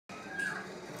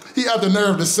He had the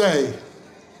nerve to say,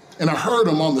 and I heard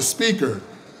him on the speaker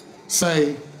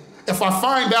say, if I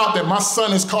find out that my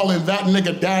son is calling that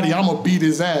nigga daddy, I'm gonna beat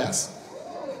his ass.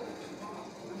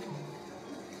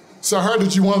 So I heard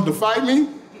that you wanted to fight me.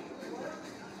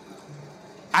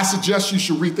 I suggest you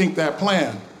should rethink that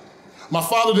plan. My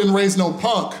father didn't raise no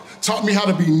punk, taught me how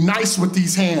to be nice with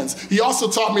these hands. He also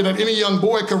taught me that any young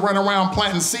boy could run around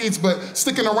planting seeds, but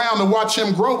sticking around to watch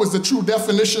him grow was the true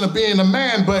definition of being a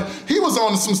man. But he was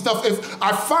on some stuff. If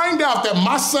I find out that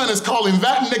my son is calling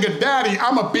that nigga daddy,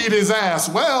 I'ma beat his ass.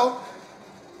 Well,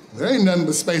 there ain't nothing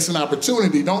but space and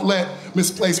opportunity. Don't let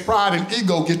misplaced pride and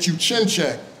ego get you chin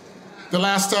checked. The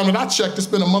last time that I checked, it's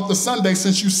been a month of Sunday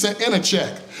since you sent in a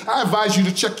check. I advise you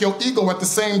to check your ego at the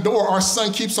same door our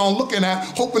son keeps on looking at,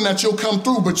 hoping that you'll come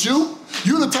through. But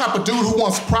you're the type of dude who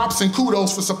wants props and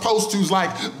kudos for supposed to's, like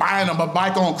buying him a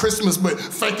bike on Christmas but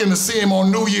faking to see him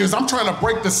on New Year's. I'm trying to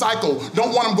break the cycle.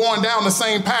 Don't want him going down the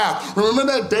same path. Remember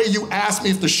that day you asked me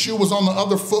if the shoe was on the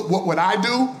other foot, what would I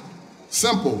do?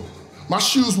 Simple. My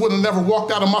shoes would have never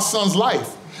walked out of my son's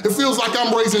life. It feels like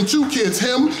I'm raising two kids,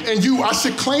 him and you. I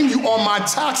should claim you on my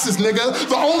taxes, nigga.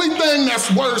 The only thing that's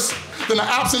worse than an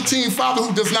absentee father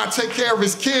who does not take care of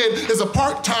his kid is a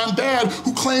part-time dad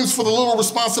who claims for the little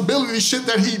responsibility shit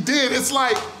that he did. It's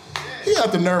like, he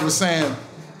had the nerve of saying,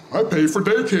 I paid for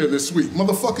daycare this week.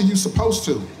 Motherfucker, you supposed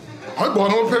to. I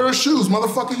bought him a pair of shoes.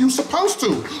 Motherfucker, you supposed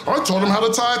to. I taught him how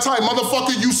to tie a tie.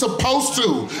 Motherfucker, you supposed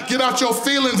to. Get out your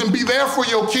feelings and be there for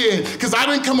your kid. Because I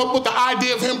didn't come up with the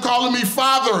idea of him calling me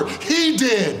father. He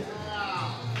did.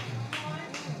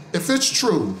 If it's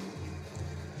true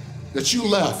that you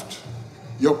left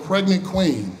your pregnant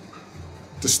queen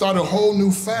to start a whole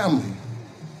new family,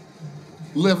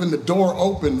 leaving the door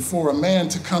open for a man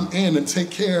to come in and take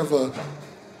care of an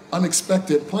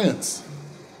unexpected prince,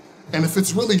 and if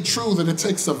it's really true that it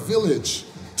takes a village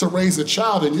to raise a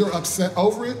child and you're upset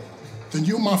over it, then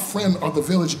you, my friend, are the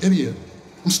village idiot.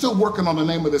 I'm still working on the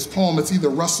name of this poem. It's either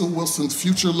Russell Wilson's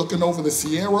Future Looking Over the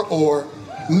Sierra or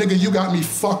Nigga, You Got Me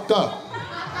Fucked Up.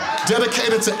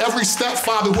 Dedicated to every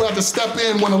stepfather who had to step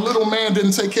in when a little man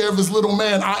didn't take care of his little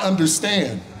man. I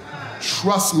understand.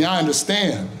 Trust me, I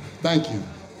understand. Thank you.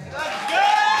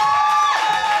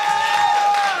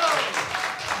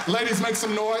 Ladies, make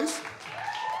some noise.